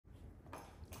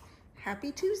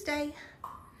Happy Tuesday.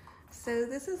 So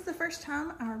this is the first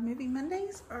time our movie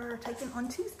Mondays are taken on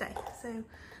Tuesday. So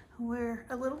we're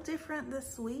a little different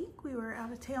this week. We were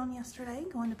out of town yesterday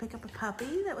going to pick up a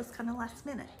puppy that was kind of last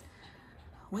minute.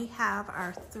 We have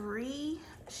our 3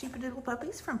 Sheepadoodle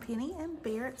puppies from Penny and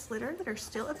Barrett's litter that are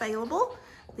still available.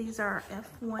 These are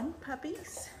F1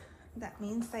 puppies. That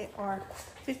means they are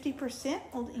 50%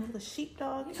 Old English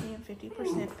Sheepdog and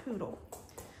 50% Poodle.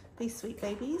 These sweet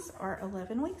babies are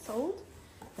 11 weeks old.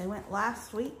 They went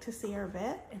last week to see our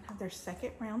vet and had their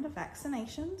 2nd round of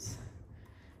vaccinations.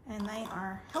 And they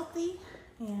are healthy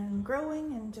and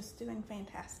growing and just doing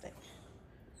fantastic.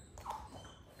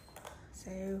 So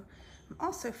I'm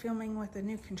also filming with a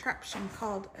new contraption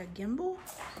called a gimbal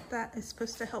that is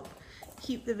supposed to help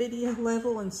keep the video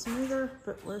level and smoother,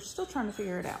 but we're still trying to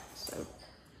figure it out. So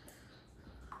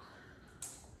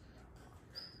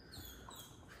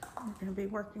we're going to be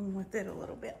working with it a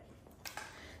little bit.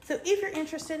 So if you're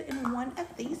interested in one of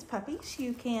these puppies,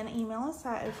 you can email us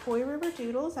at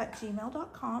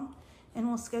ocoeeriverdoodles@gmail.com and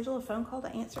we'll schedule a phone call to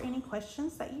answer any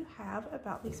questions that you have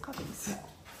about these puppies.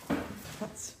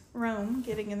 That's Rome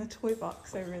getting in the toy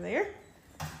box over there.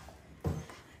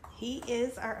 He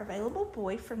is our available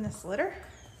boy from this litter.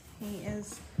 He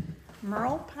is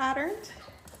merle patterned,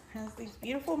 has these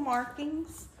beautiful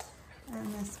markings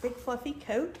and this big fluffy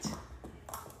coat.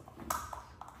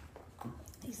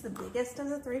 He's the biggest of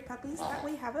the 3 puppies that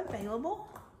we have available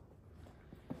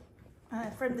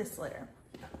from this litter.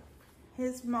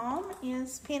 His mom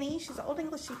is Penny. She's an Old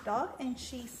English Sheepdog and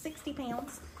she's 60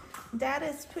 pounds. Dad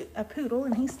is a Poodle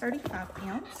and he's 35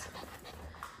 pounds.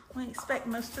 We expect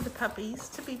most of the puppies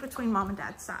to be between Mom and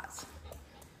Dad's size.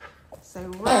 So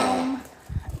Rome,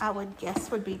 I would guess,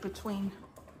 would be between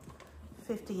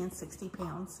 50 and 60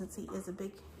 pounds since he is a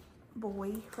big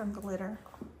boy from the litter.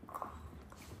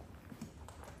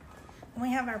 We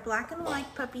have our black and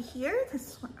white puppy here. This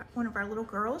is one of our little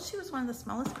girls. She was one of the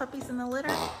smallest puppies in the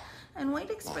litter, and we'd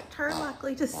expect her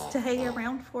likely to stay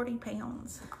around 40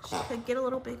 pounds. She could get a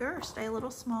little bigger or stay a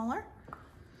little smaller,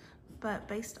 but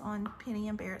based on Penny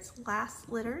and Barrett's last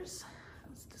litters,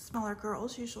 the smaller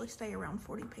girls usually stay around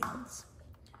 40 pounds.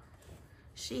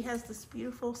 She has this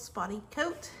beautiful spotty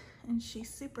coat, and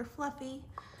she's super fluffy,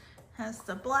 has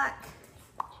the black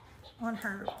on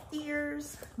her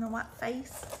ears and the white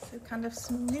face, so kind of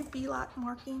Snoopy-like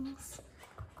markings.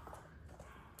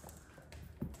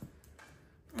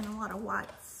 And a lot of white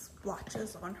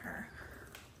splotches on her.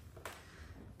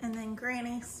 And then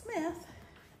Granny Smith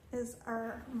is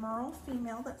our merle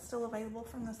female that's still available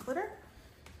from this litter.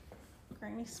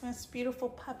 Granny Smith's beautiful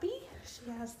puppy. She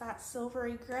has that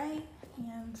silvery gray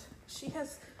and she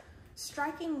has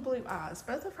striking blue eyes.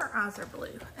 Both of her eyes are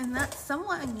blue, and that's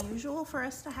somewhat unusual for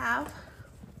us to have.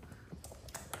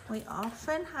 We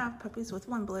often have puppies with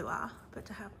one blue eye, but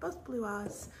to have both blue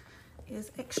eyes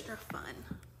is extra fun.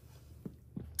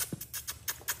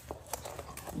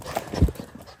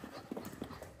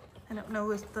 I don't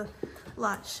know if the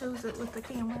light shows it with the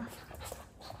camera.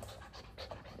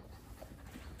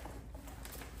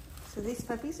 So these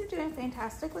puppies are doing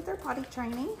fantastic with their potty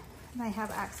training. They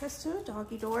have access to a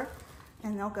doggy door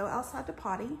and they'll go outside to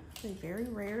potty. They very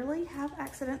rarely have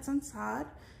accidents inside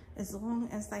as long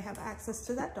as they have access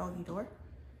to that doggy door.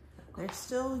 They're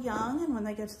still young, and when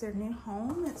they go to their new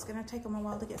home, it's going to take them a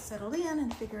while to get settled in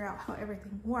and figure out how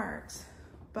everything works.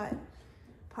 But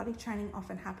potty training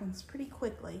often happens pretty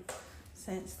quickly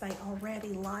since they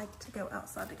already like to go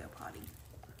outside to go potty.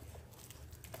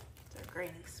 They're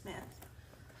Granny Smith.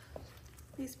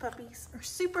 These puppies are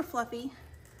super fluffy.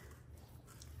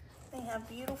 They have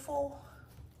beautiful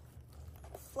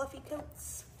fluffy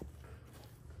coats.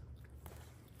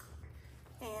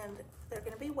 And they're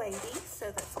going to be wavy, so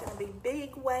that's going to be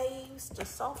big waves to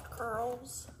soft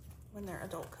curls when their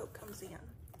adult coat comes in.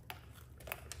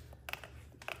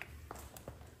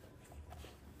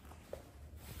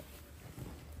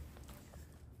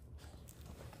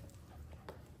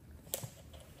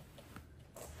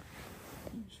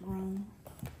 Here's Rome.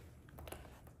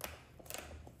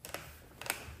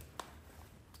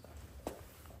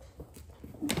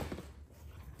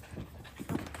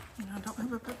 I don't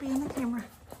have a puppy in the camera.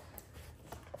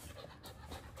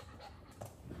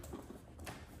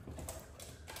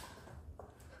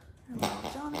 Hello,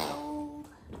 Johnny Gold.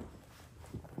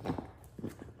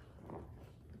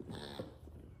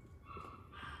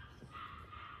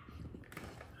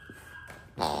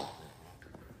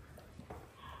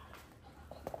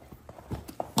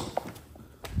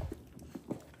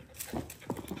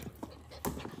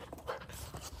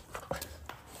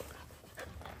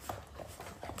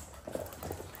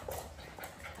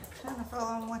 Trying to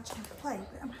follow and watch him play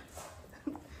them.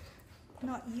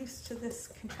 not used to this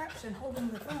contraption holding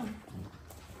the phone.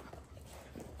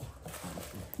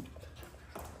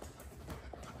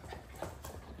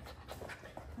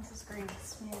 This is Granny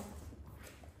Smith.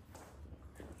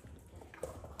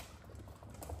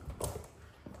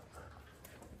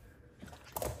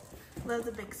 Love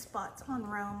the big spots on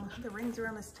Rome. The rings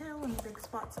around his tail and the big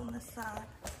spots on this side.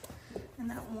 And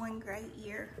that one gray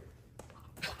ear.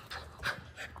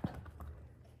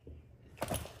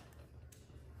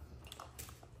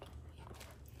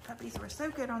 Puppies were so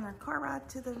good on their car ride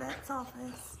to the vet's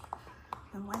office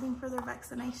and waiting for their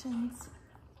vaccinations.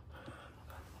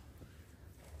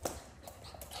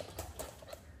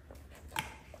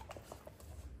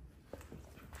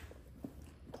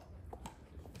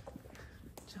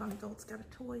 Johnny Gold's got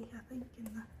a toy, I think, in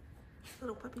the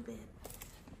little puppy bed.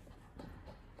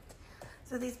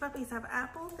 So these puppies have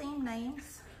apple-themed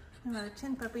names. There are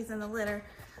 10 puppies in the litter.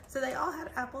 So they all had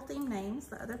apple-themed names.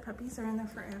 The other puppies are in there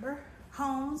forever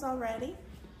homes already.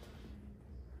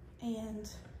 And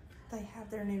they have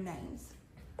their new names.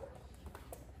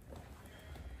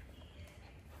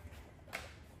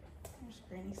 There's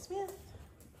Granny Smith.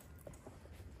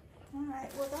 All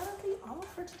right, well, that'll be all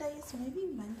for today's Movie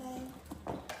Monday.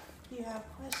 If you have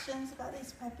questions about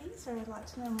these puppies or would like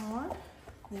to know more,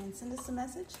 then send us a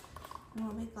message and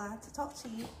we'll be glad to talk to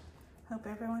you. Hope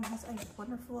everyone has a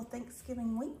wonderful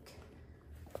Thanksgiving week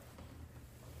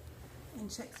and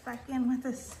checks back in with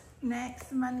us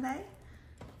next Monday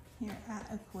here at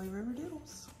Ocoee River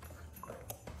Doodles.